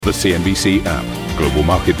The CNBC app. Global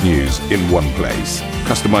market news in one place.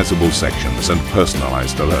 Customizable sections and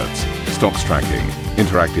personalized alerts. Stocks tracking,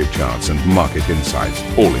 interactive charts and market insights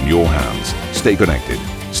all in your hands. Stay connected.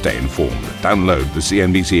 Stay informed. Download the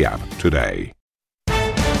CNBC app today.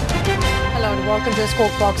 Hello and welcome to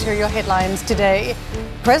Squawk Box. Here are your headlines today.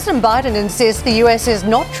 President Biden insists the US is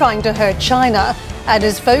not trying to hurt China and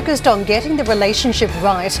is focused on getting the relationship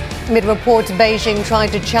right, amid reports Beijing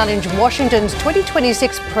tried to challenge Washington's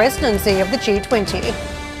 2026 presidency of the G20.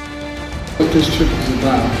 What this trip was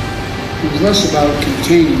about, it was less about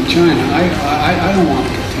containing China. I don't want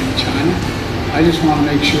to contain China. I just want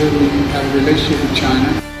to make sure we have a relationship with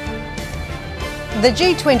China. The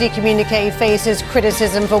G20 communique faces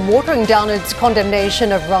criticism for watering down its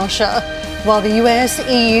condemnation of Russia, while the US,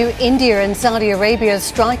 EU, India and Saudi Arabia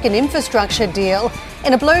strike an infrastructure deal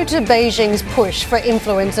in a blow to Beijing's push for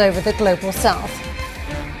influence over the global south.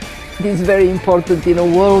 It is very important in a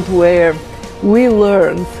world where we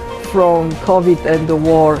learned from COVID and the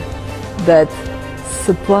war that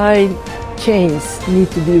supply chains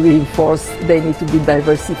need to be reinforced, they need to be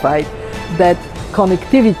diversified, that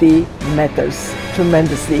connectivity matters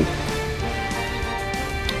tremendously.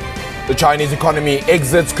 The Chinese economy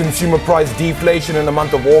exits consumer price deflation in the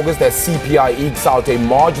month of August as CPI ekes out a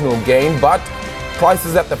marginal gain, but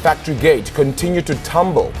prices at the factory gate continue to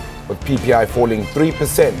tumble, with PPI falling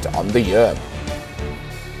 3% on the year.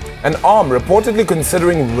 And ARM reportedly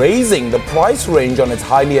considering raising the price range on its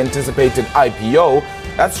highly anticipated IPO.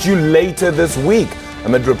 That's due later this week,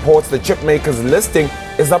 amid reports the chipmaker's listing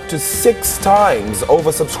is up to 6 times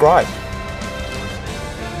oversubscribed.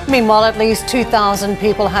 Meanwhile, at least 2,000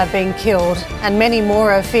 people have been killed and many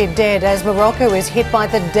more are feared dead as Morocco is hit by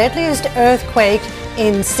the deadliest earthquake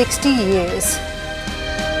in 60 years.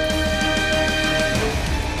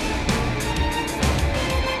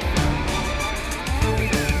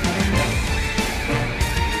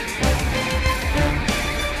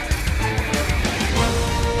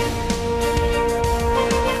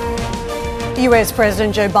 US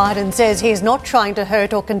President Joe Biden says he is not trying to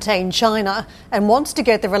hurt or contain China and wants to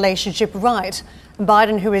get the relationship right.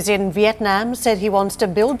 Biden, who is in Vietnam, said he wants to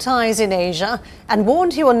build ties in Asia and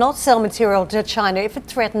warned he will not sell material to China if it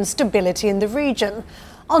threatens stability in the region.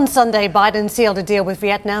 On Sunday, Biden sealed a deal with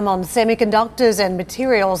Vietnam on semiconductors and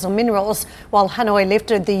materials or minerals, while Hanoi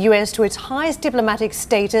lifted the US to its highest diplomatic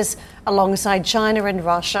status alongside China and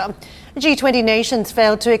Russia. G20 nations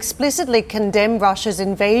failed to explicitly condemn Russia's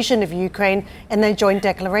invasion of Ukraine in their joint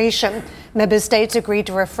declaration. Member states agreed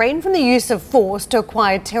to refrain from the use of force to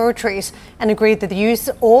acquire territories and agreed that the use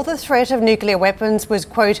or the threat of nuclear weapons was,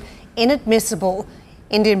 quote, inadmissible.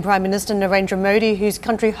 Indian Prime Minister Narendra Modi, whose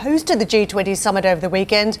country hosted the G20 summit over the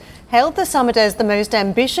weekend, hailed the summit as the most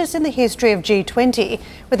ambitious in the history of G20,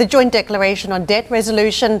 with a joint declaration on debt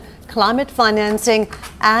resolution, climate financing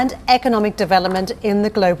and economic development in the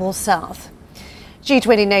global south.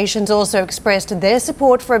 G20 nations also expressed their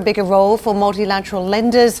support for a bigger role for multilateral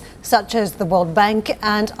lenders such as the World Bank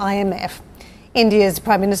and IMF. India's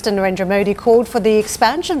Prime Minister Narendra Modi called for the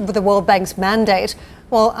expansion of the World Bank's mandate,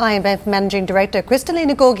 while IMF Managing Director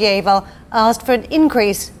Kristalina Georgieva asked for an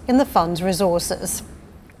increase in the fund's resources.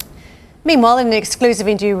 Meanwhile, in an exclusive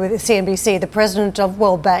interview with CNBC, the president of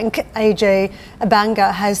World Bank, Ajay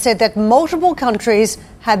Banga, has said that multiple countries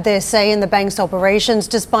had their say in the bank's operations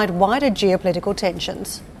despite wider geopolitical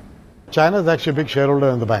tensions. China is actually a big shareholder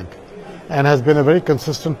in the bank and has been a very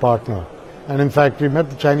consistent partner. And in fact, we met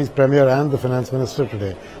the Chinese premier and the finance minister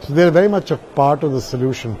today. So they're very much a part of the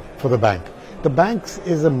solution for the bank. The bank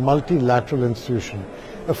is a multilateral institution.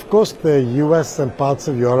 Of course, the US and parts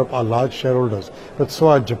of Europe are large shareholders, but so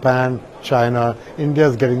are Japan, China, India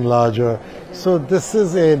is getting larger. So this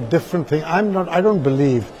is a different thing. I don't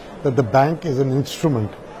believe that the bank is an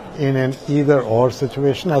instrument in an either-or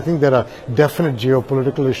situation. I think there are definite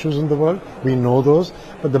geopolitical issues in the world. We know those.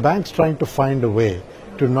 But the bank's trying to find a way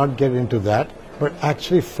to not get into that, but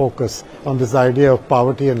actually focus on this idea of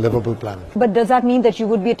poverty and livable planet. But does that mean that you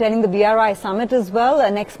would be attending the BRI summit as well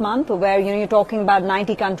next month, where you're talking about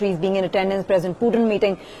 90 countries being in attendance, President Putin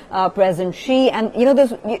meeting President Xi, and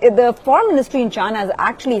the foreign ministry in China has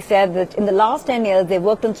actually said that in the last 10 years they've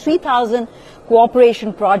worked on 3,000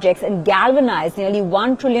 cooperation projects and galvanized nearly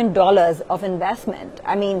 $1 trillion of investment.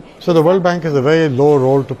 So the World Bank has a very low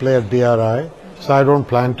role to play at BRI, so I don't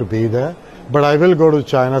plan to be there. But I will go to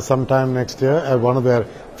China sometime next year at one of their,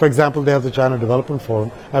 for example, they have the China Development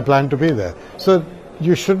Forum. I plan to be there. So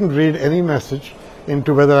you shouldn't read any message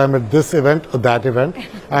into whether I'm at this event or that event.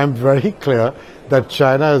 I'm very clear that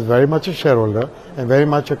China is very much a shareholder and very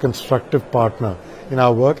much a constructive partner in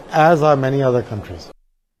our work, as are many other countries.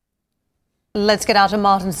 Let's get out to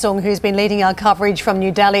Martin Sung, who's been leading our coverage from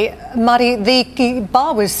New Delhi. Marty, the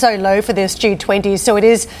bar was so low for this G20, so it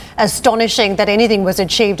is astonishing that anything was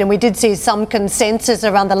achieved. And we did see some consensus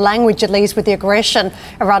around the language, at least with the aggression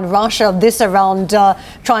around Russia, this around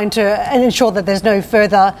trying to ensure that there's no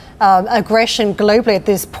further aggression globally at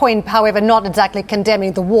this point. However, not exactly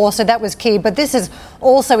condemning the war, so that was key. But this is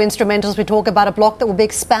also instrumental as we talk about a bloc that will be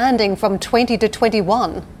expanding from 20 to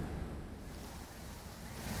 21.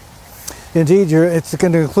 Indeed, it's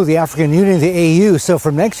going to include the African Union, the AU. So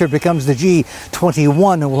from next year it becomes the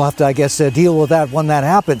G21, and we'll have to, I guess, deal with that when that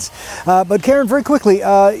happens. But Karen, very quickly,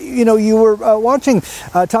 you were watching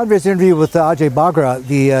Tadve's interview with Ajay Bagra,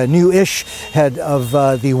 the new-ish head of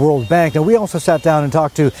the World Bank. Now, we also sat down and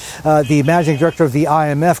talked to the managing director of the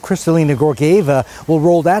IMF, Kristalina Georgieva. We'll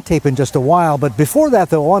roll that tape in just a while. But before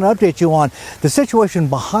that, though, I want to update you on the situation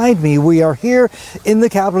behind me. We are here in the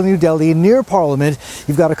capital of New Delhi, near Parliament.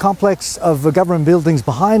 You've got a complex of government buildings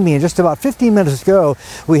behind me, and just about 15 minutes ago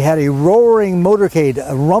we had a roaring motorcade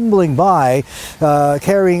rumbling by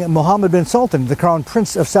carrying Mohammed bin Sultan, the Crown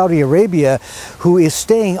Prince of Saudi Arabia, who is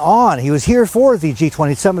staying on. He was here for the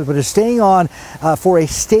G20 summit, but is staying on for a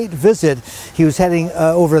state visit. He was heading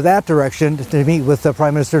over that direction to meet with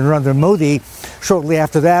Prime Minister Narendra Modi. Shortly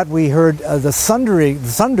after that, we heard the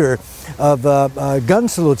thunder of gun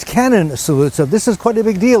salutes, cannon salutes. So this is quite a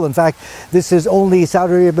big deal. In fact, this is only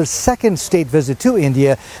Saudi Arabia's second state visit to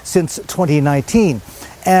India since 2019.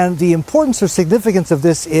 And the importance or significance of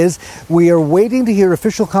this is we are waiting to hear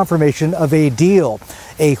official confirmation of a deal,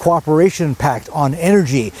 a cooperation pact on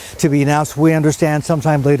energy to be announced, we understand,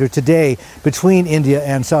 sometime later today between India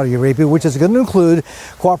and Saudi Arabia, which is going to include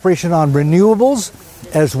cooperation on renewables,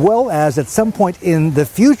 as well as at some point in the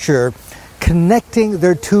future connecting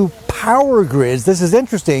their two power grids. This is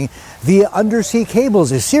interesting, via undersea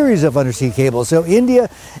cables, a series of undersea cables. So India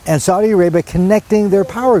and Saudi Arabia connecting their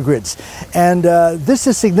power grids. And this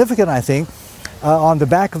is significant, I think, on the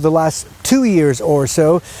back of the last 2 years or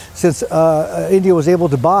so, since India was able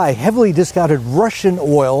to buy heavily discounted Russian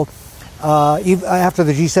oil after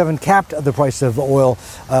the G7 capped the price of oil,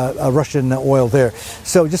 Russian oil there.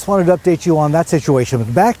 So just wanted to update you on that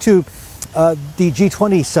situation. Back to the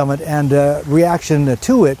G20 summit and reaction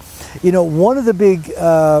to it. You know, one of the big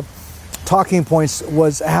talking points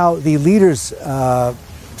was how the leaders'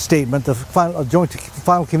 statement, the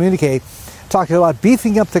final communique, talked about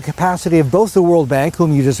beefing up the capacity of both the World Bank,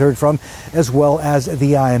 whom you just heard from, as well as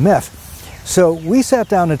the IMF. So we sat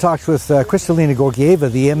down and talked with Kristalina Georgieva,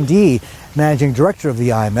 the MD, managing director of the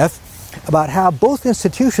IMF, about how both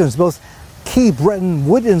institutions, both key Bretton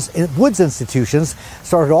Woods institutions,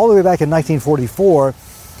 started all the way back in 1944,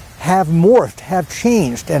 have morphed, have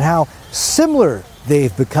changed, and how similar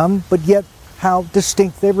they've become, but yet how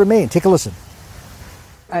distinct they remain. Take a listen.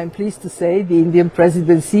 I'm pleased to say the Indian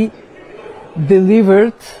presidency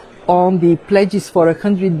delivered on the pledges for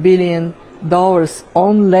 $100 billion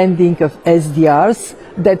on lending of SDRs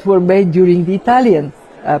that were made during the Italian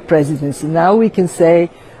presidency. Now we can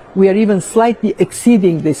say we are even slightly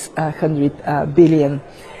exceeding this 100 billion.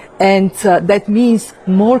 And that means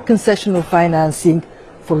more concessional financing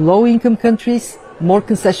for low-income countries, more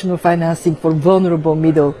concessional financing for vulnerable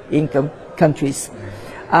middle-income countries.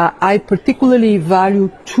 I particularly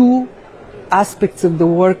value two aspects of the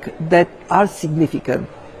work that are significant.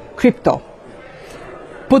 Crypto.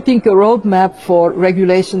 Putting a roadmap for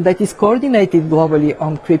regulation that is coordinated globally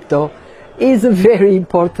on crypto is a very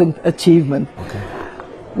important achievement. Okay.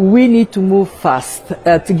 We need to move fast.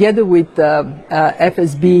 Together with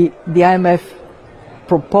FSB, the IMF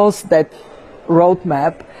proposed that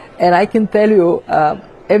roadmap, and I can tell you,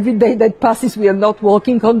 every day that passes we are not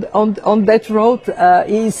walking on that road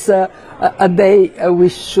is a day we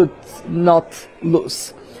should not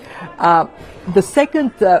lose. The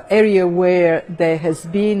second area where there has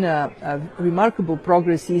been remarkable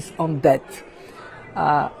progress is on debt.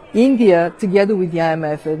 India, together with the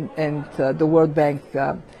IMF and the World Bank,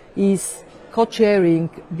 is co-chairing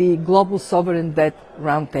the Global Sovereign Debt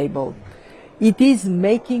Roundtable. It is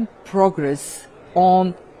making progress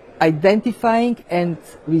on identifying and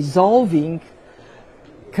resolving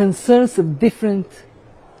concerns of different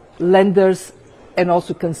lenders and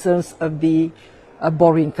also concerns of the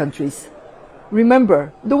borrowing countries.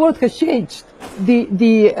 Remember, the world has changed.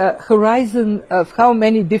 The horizon of how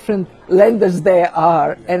many different lenders there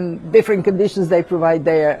are and different conditions they provide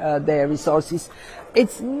their resources,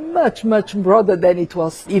 it's much, much broader than it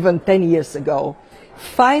was even 10 years ago.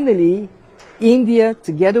 Finally, India,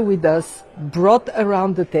 together with us, brought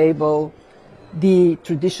around the table the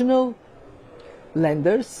traditional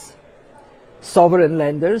lenders, sovereign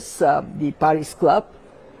lenders, the Paris Club,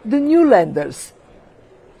 the new lenders,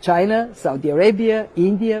 China, Saudi Arabia,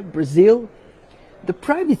 India, Brazil, the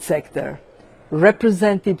private sector,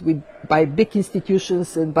 represented by big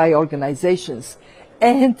institutions and by organizations,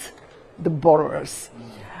 and the borrowers.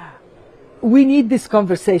 We need this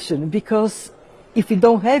conversation because if we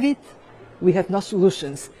don't have it, we have no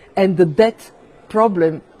solutions. And the debt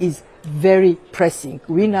problem is very pressing.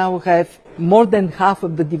 We now have more than half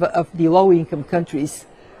of the low-income countries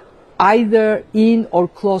either in or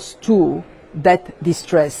close to debt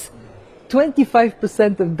distress.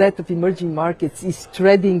 25% of debt of emerging markets is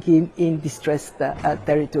treading in distressed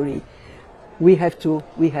territory. We have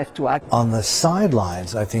to act. On the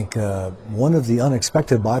sidelines, I think one of the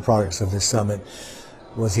unexpected byproducts of this summit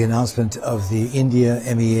was the announcement of the India,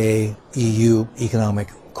 MEA, EU economic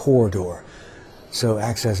corridor. So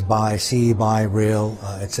access by sea, by rail,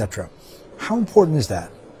 etc. How important is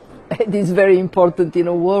that? It is very important in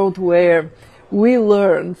a world where we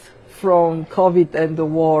learned from COVID and the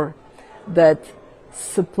war that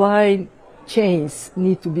supply chains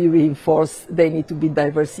need to be reinforced, they need to be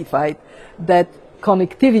diversified, that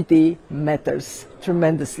connectivity matters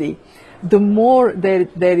tremendously. The more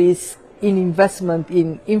there is in investment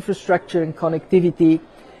in infrastructure and connectivity,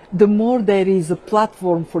 the more there is a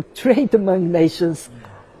platform for trade among nations,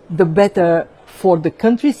 the better for the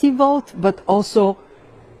countries involved, but also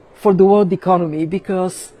for the world economy,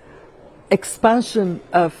 because expansion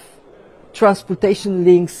of transportation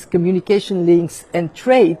links, communication links, and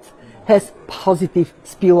trade has positive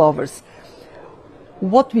spillovers.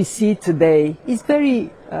 What we see today is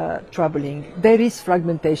very troubling. There is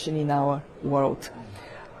fragmentation in our world.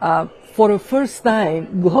 For the first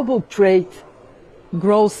time, global trade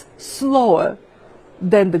grows slower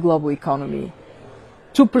than the global economy.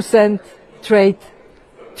 2% trade,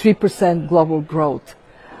 3% global growth.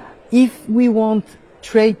 If we want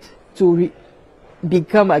trade to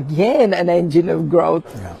become again an engine of growth,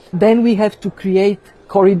 then we have to create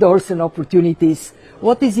corridors and opportunities.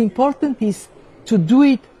 What is important is to do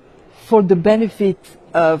it for the benefit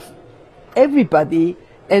of everybody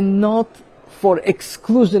and not for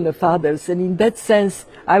exclusion of others. And in that sense,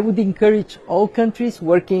 I would encourage all countries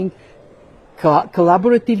working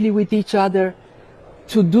collaboratively with each other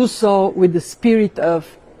to do so with the spirit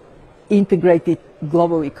of integrated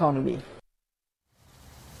global economy.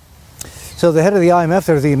 So the head of the IMF,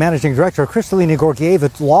 or the managing director, Kristalina Georgieva,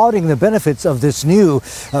 lauding the benefits of this new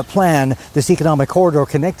plan, this economic corridor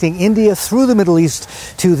connecting India through the Middle East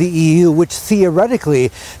to the EU, which theoretically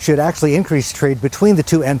should actually increase trade between the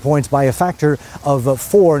two endpoints by a factor of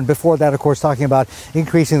 4. And before that, of course, talking about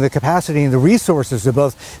increasing the capacity and the resources of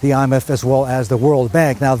both the IMF as well as the World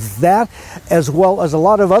Bank. Now that, as well as a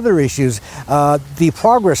lot of other issues, the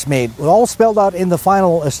progress made, all spelled out in the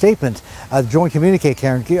final statement, the joint communique,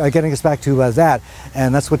 Karen, getting us back to that,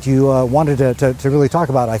 and that's what you wanted to really talk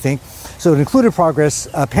about, I think. So it included progress,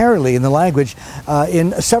 apparently, in the language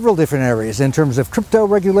in several different areas, in terms of crypto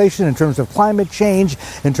regulation, in terms of climate change,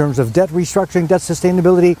 in terms of debt restructuring, debt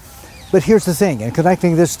sustainability. But here's the thing, and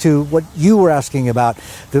connecting this to what you were asking about,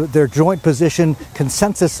 their joint position,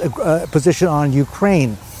 consensus position on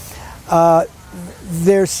Ukraine.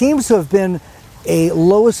 There seems to have been a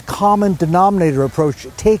lowest common denominator approach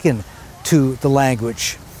taken to the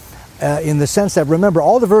language. In the sense that, remember,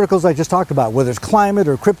 all the verticals I just talked about, whether it's climate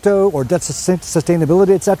or crypto or debt sustainability,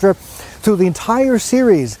 etc., through the entire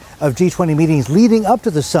series of G20 meetings leading up to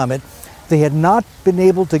the summit, they had not been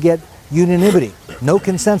able to get unanimity, no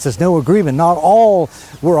consensus, no agreement. Not all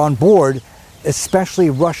were on board, especially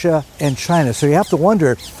Russia and China. So you have to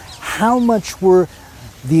wonder, how much were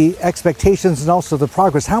the expectations and also the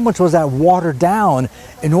progress, how much was that watered down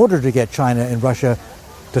in order to get China and Russia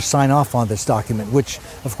to sign off on this document, which,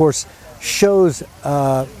 of course, shows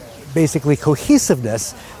basically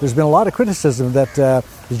cohesiveness. There's been a lot of criticism that the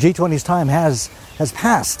G20's time has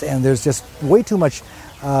passed, and there's just way too much,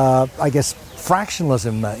 I guess,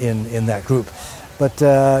 fractionalism in that group. But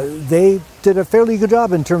they did a fairly good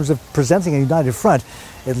job in terms of presenting a united front,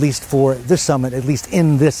 at least for this summit, at least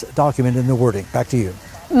in this document, in the wording. Back to you.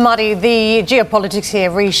 Muddy, the geopolitics here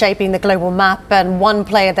reshaping the global map, and one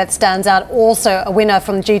player that stands out, also a winner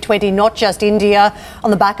from G20, not just India,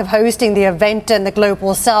 on the back of hosting the event in the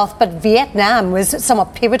global south, but Vietnam was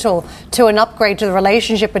somewhat pivotal to an upgrade to the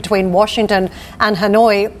relationship between Washington and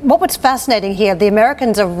Hanoi. What was fascinating here, the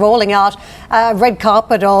Americans are rolling out a red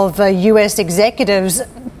carpet of US executives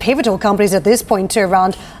pivotal companies at this point too,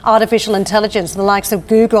 around artificial intelligence, the likes of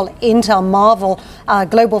Google, Intel, Marvel,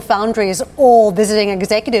 Global Foundries, all visiting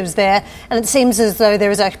executives there. And it seems as though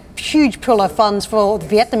there is a huge pool of funds for the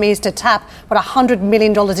Vietnamese to tap, $100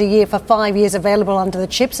 million a year for 5 years available under the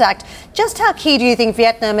CHIPS Act. Just how key do you think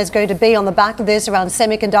Vietnam is going to be on the back of this around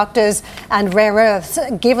semiconductors and rare earths,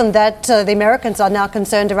 given that the Americans are now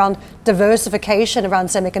concerned around diversification around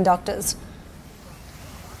semiconductors?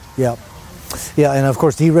 Yeah, and of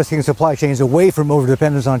course, de-risking supply chains away from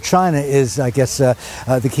overdependence on China is, I guess,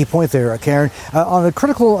 the key point there, Karen. On the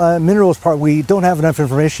critical minerals part, we don't have enough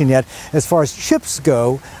information yet. As far as chips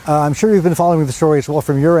go, I'm sure you've been following the story as well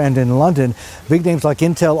from your end in London. Big names like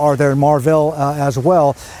Intel are there, Marvell as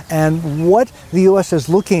well. And what the U.S. is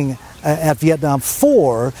looking at Vietnam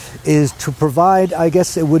for is to provide, I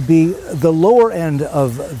guess it would be the lower end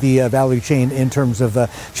of the value chain in terms of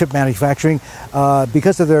chip manufacturing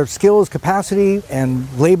because of their skills, capacity,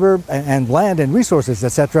 and labor and land and resources,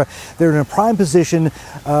 etc. They're in a prime position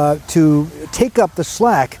to take up the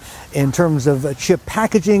slack in terms of chip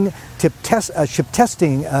packaging, chip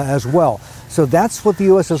testing as well. So that's what the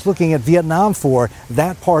U.S. is looking at Vietnam for,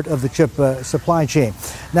 that part of the chip supply chain.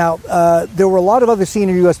 Now, there were a lot of other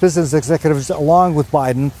senior U.S. business executives along with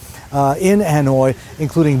Biden in Hanoi,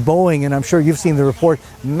 including Boeing, and I'm sure you've seen the report,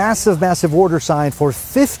 massive order signed for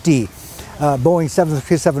 50 Boeing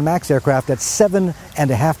 737 MAX aircraft at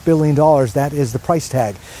 $7.5 billion. That is the price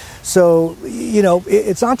tag. So, you know,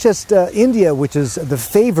 it's not just India, which is the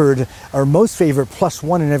favored or most favored plus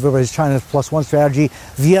one in everybody's China's plus one strategy.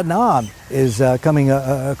 Vietnam is coming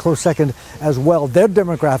a close second as well. Their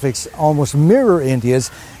demographics almost mirror India's.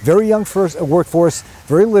 Very young workforce,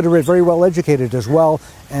 very literate, very well educated as well,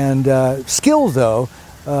 and skilled though,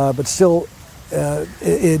 but still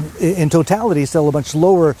in totality, still a much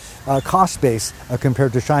lower cost base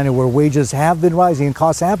compared to China, where wages have been rising and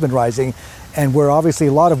costs have been rising, and where obviously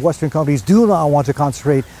a lot of Western companies do not want to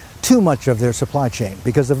concentrate too much of their supply chain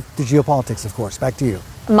because of the geopolitics, of course. Back to you.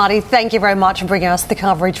 Marty, thank you very much for bringing us the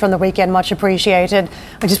coverage from the weekend. Much appreciated.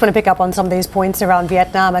 I just want to pick up on some of these points around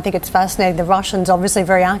Vietnam. I think it's fascinating. The Russians obviously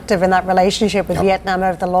very active in that relationship with Vietnam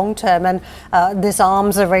over the long term. And this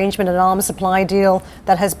arms arrangement, an arms supply deal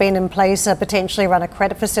that has been in place potentially around a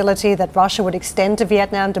credit facility that Russia would extend to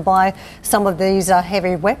Vietnam to buy some of these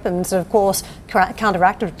heavy weapons. Of course,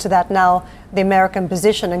 counteractive to that now, the American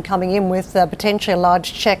position and coming in with potentially a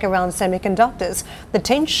large check around semiconductors. The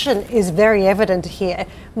tension is very evident here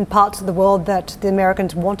in parts of the world that the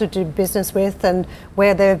Americans want to do business with, and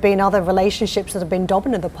where there have been other relationships that have been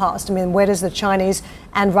dominant in the past. I mean, where does the Chinese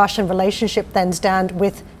and Russian relationship then stand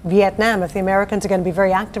with Vietnam if the Americans are going to be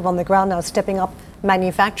very active on the ground now, stepping up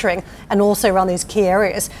manufacturing and also around these key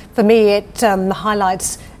areas? For me, it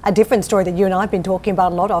highlights a different story that you and I have been talking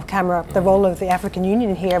about a lot off camera, the role of the African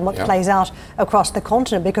Union here and what plays out across the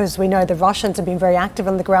continent, because we know the Russians have been very active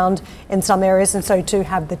on the ground in some areas, and so too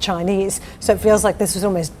have the Chinese. So it feels like this was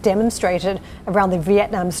almost demonstrated around the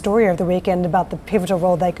Vietnam story over the weekend about the pivotal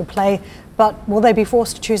role they could play. But will they be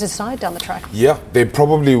forced to choose a side down the track? Yeah, they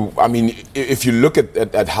probably, I mean, if you look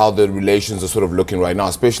at how the relations are sort of looking right now,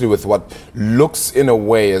 especially with what looks in a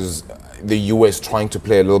way as the US trying to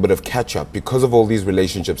play a little bit of catch up because of all these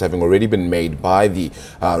relationships having already been made by the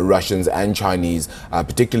Russians and Chinese,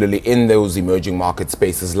 particularly in those emerging market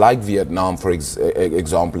spaces like Vietnam, for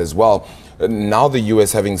example, as well. Now the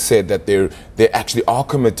US having said that they actually are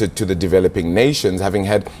committed to the developing nations, having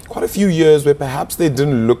had quite a few years where perhaps they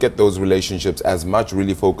didn't look at those relationships as much,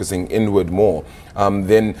 really focusing inward more,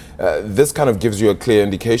 then this kind of gives you a clear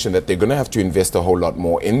indication that they're going to have to invest a whole lot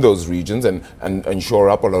more in those regions and shore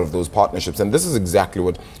up a lot of those partnerships. And this is exactly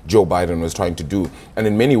what Joe Biden was trying to do. And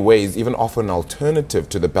in many ways, even offer an alternative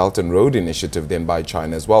to the Belt and Road Initiative then by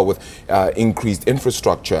China as well, with increased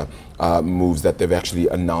infrastructure moves that they've actually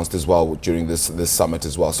announced as well during this summit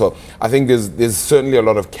as well. So I think there's certainly a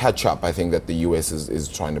lot of catch-up, I think, that the US is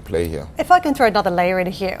trying to play here. If I can throw another layer in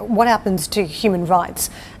here, what happens to human rights?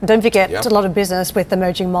 And don't forget, a lot of business with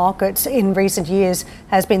emerging markets in recent years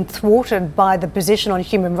has been thwarted by the position on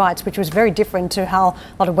human rights, which was very different to how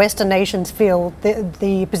a lot of Western nations feel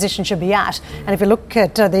the position should be at. And if you look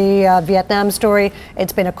at the Vietnam story,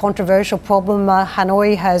 it's been a controversial problem.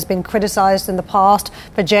 Hanoi has been criticized in the past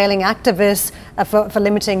for jailing activists, for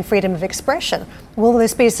limiting freedom of expression. Will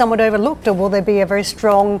this be somewhat overlooked, or will there be a very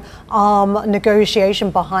strong negotiation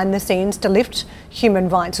behind the scenes to lift human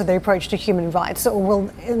rights, or the approach to human rights? Or will,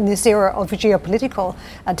 in this era of geopolitical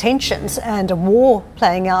tensions and a war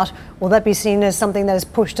playing out, will that be seen as something that is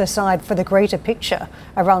pushed aside for the greater picture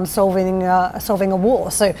around solving a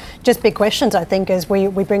war? So just big questions, I think, as we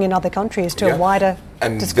bring in other countries to a wider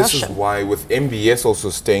discussion. This is why, with MBS also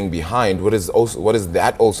staying behind, what does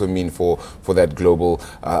that also mean for that global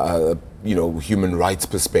human rights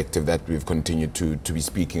perspective that we've continued to be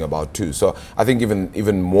speaking about too? So I think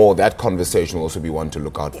even more that conversation will also be one to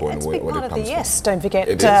look out for. It's when it comes to the from. Don't forget,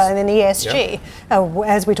 in ESG,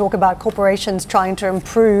 as we talk about corporations trying to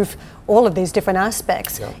improve all of these different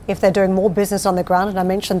aspects. If they're doing more business on the ground, and I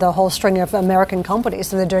mentioned the whole string of American companies,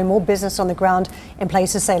 so they're doing more business on the ground in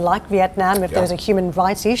places, say, like Vietnam, if there's a human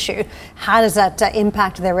rights issue, how does that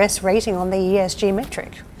impact their S rating on the ESG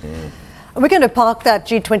metric? We're going to park that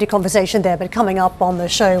G20 conversation there, but coming up on the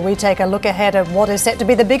show, we take a look ahead at what is set to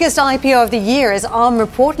be the biggest IPO of the year as ARM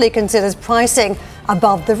reportedly considers pricing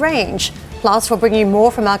above the range. Plus, we'll bring you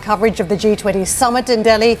more from our coverage of the G20 summit in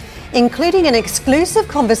Delhi, including an exclusive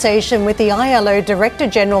conversation with the ILO Director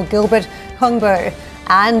General Gilbert Hungbo.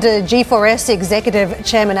 And G4S Executive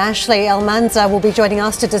Chairman Ashley Almanza will be joining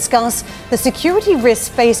us to discuss the security risks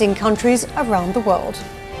facing countries around the world.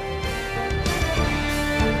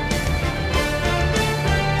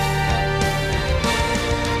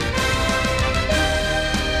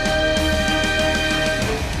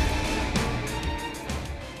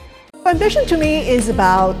 Ambition to me is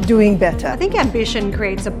about doing better. I think ambition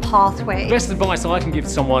creates a pathway. The best advice I can give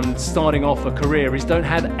someone starting off a career is don't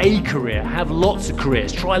have a career, have lots of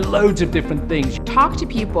careers, try loads of different things. Talk to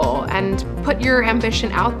people and put your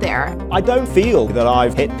ambition out there. I don't feel that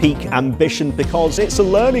I've hit peak ambition because it's a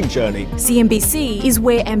learning journey. CNBC is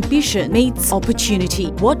where ambition meets opportunity.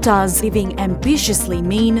 What does living ambitiously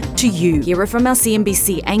mean to you? Hear it from our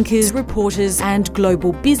CNBC anchors, reporters and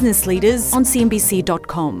global business leaders on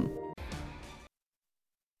CNBC.com.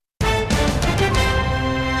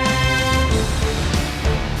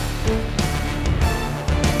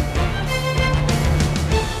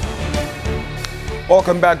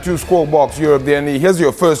 Welcome back to Squawk Box Europe. Then here's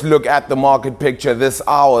your first look at the market picture this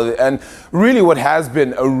hour. And really what has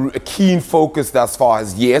been a keen focus thus far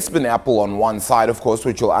has, yes, been Apple on one side, of course,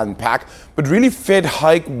 which we'll unpack, but really Fed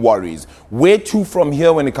hike worries. Where to from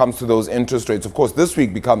here when it comes to those interest rates? Of course, this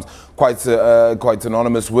week becomes quite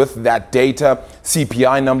synonymous with that data.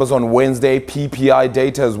 CPI numbers on Wednesday, PPI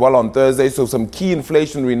data as well on Thursday. So some key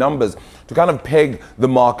inflationary numbers to kind of peg the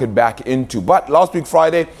market back into. But last week,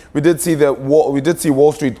 Friday, we did see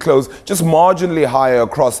Wall Street close just marginally higher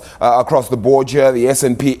across the board here. The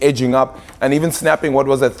S&P edging up and even snapping what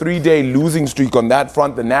was a 3-day losing streak on that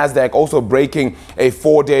front. The Nasdaq also breaking a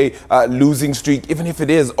 4-day losing streak, even if it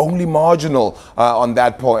is only marginal on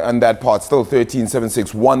that part. Still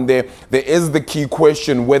 13,761 there. There is the key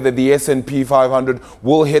question whether the S&P 500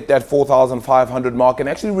 will hit that 4,500 mark and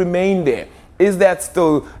actually remain there. Is that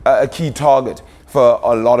still a key target for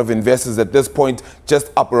a lot of investors at this point?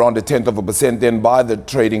 Just up around 0.1% then by the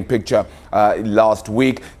trading picture last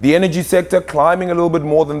week. The energy sector climbing a little bit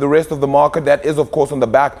more than the rest of the market. That is, of course, on the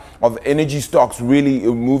back of energy stocks really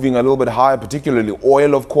moving a little bit higher, particularly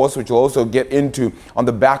oil, of course, which we'll also get into on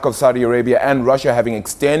the back of Saudi Arabia and Russia having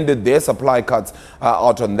extended their supply cuts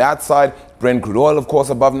out on that side. Brent crude oil, of course,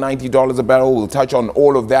 above $90 a barrel. We'll touch on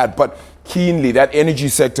all of that. But keenly, that energy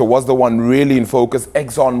sector was the one really in focus.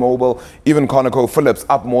 ExxonMobil, even ConocoPhillips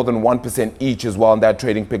up more than 1% each as well in that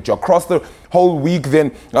trading picture. Across the whole week then,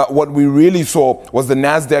 what we really saw was the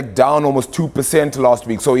Nasdaq down almost 2% last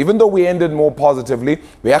week. So even though we ended more positively,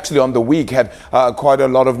 we actually on the week had quite a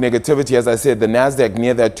lot of negativity. As I said, the Nasdaq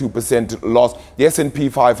near that 2% loss. The S&P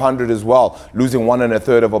 500 as well, losing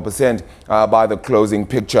 1.33% by the closing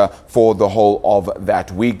picture for the whole of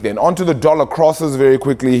that week. Then onto the dollar crosses very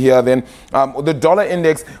quickly here then. The dollar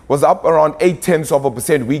index was up around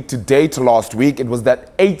 0.8% week to date last week. It was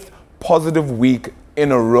that 8th positive week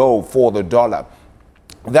in a row for the dollar.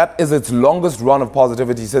 That is its longest run of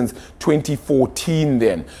positivity since 2014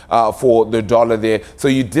 then for the dollar there. So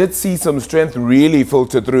you did see some strength really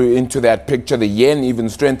filter through into that picture. The yen even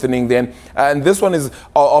strengthening then. And this one is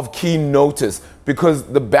of keen notice because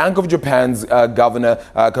the Bank of Japan's governor,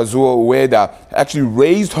 Kazuo Ueda, actually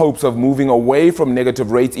raised hopes of moving away from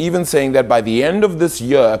negative rates, even saying that by the end of this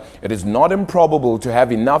year, it is not improbable to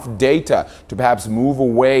have enough data to perhaps move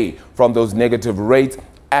away from those negative rates,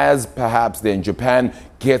 as perhaps then Japan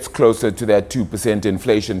gets closer to that 2%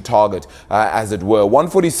 inflation target, as it were.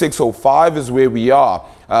 146.05 is where we are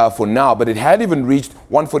for now, but it had even reached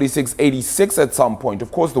 146.86 at some point.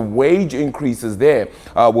 Of course, the wage increases there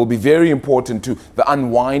will be very important to the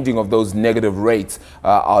unwinding of those negative rates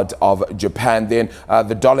out of Japan. Then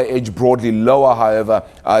the dollar edge broadly lower, however,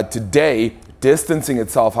 today, distancing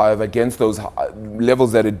itself, however, against those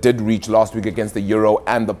levels that it did reach last week against the euro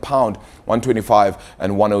and the pound, 125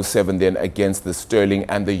 and 107 then against the sterling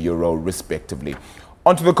and the euro respectively.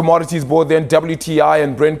 Onto the commodities board then, WTI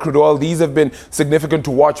and Brent crude oil. These have been significant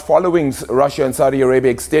to watch following Russia and Saudi Arabia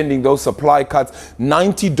extending those supply cuts.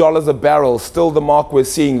 $90 a barrel, still the mark we're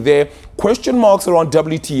seeing there. Question marks around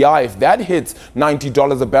WTI. If that hits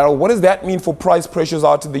 $90 a barrel, what does that mean for price pressures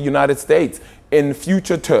out in the United States in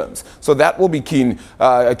future terms? So that will be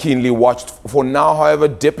keenly watched. For now, however,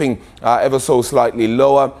 dipping ever so slightly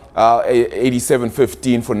lower.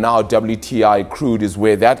 87.15 for now. WTI crude is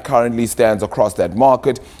where that currently stands across that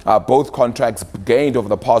market. Both contracts gained over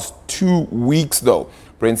the past 2 weeks, though.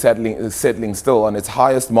 Brent settling still on its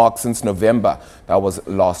highest mark since November. That was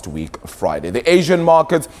last week, Friday. The Asian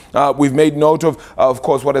markets, we've made note of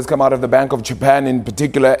course, what has come out of the Bank of Japan in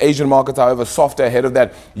particular. Asian markets, however, softer ahead of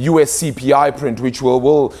that US CPI print, which we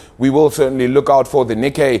will certainly look out for. The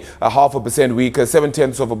Nikkei, 0.5% weaker,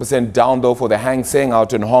 0.7% down, though, for the Hang Seng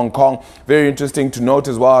out in Hong Kong. Very interesting to note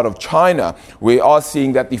as well out of China. We are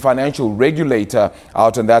seeing that the financial regulator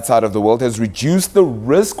out on that side of the world has reduced the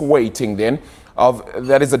risk weighting then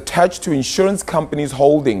that is attached to insurance companies'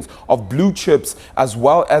 holdings of blue chips as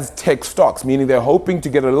well as tech stocks, meaning they're hoping to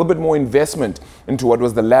get a little bit more investment into what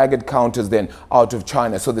was the laggard counters then out of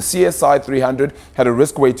China. So the CSI 300 had a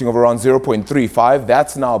risk weighting of around 0.35.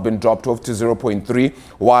 That's now been dropped off to 0.3,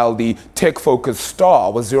 while the tech-focused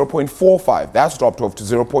star was 0.45. That's dropped off to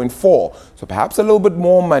 0.4. So perhaps a little bit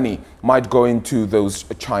more money might go into those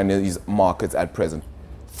Chinese markets at present.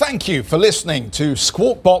 Thank you for listening to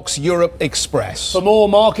Squawk Box Europe Express. For more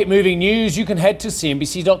market-moving news, you can head to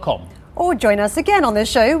cnbc.com. Or join us again on the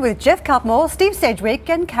show with Jeff Cutmore, Steve Sedgwick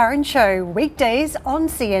and Karen Cho, weekdays on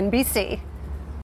CNBC.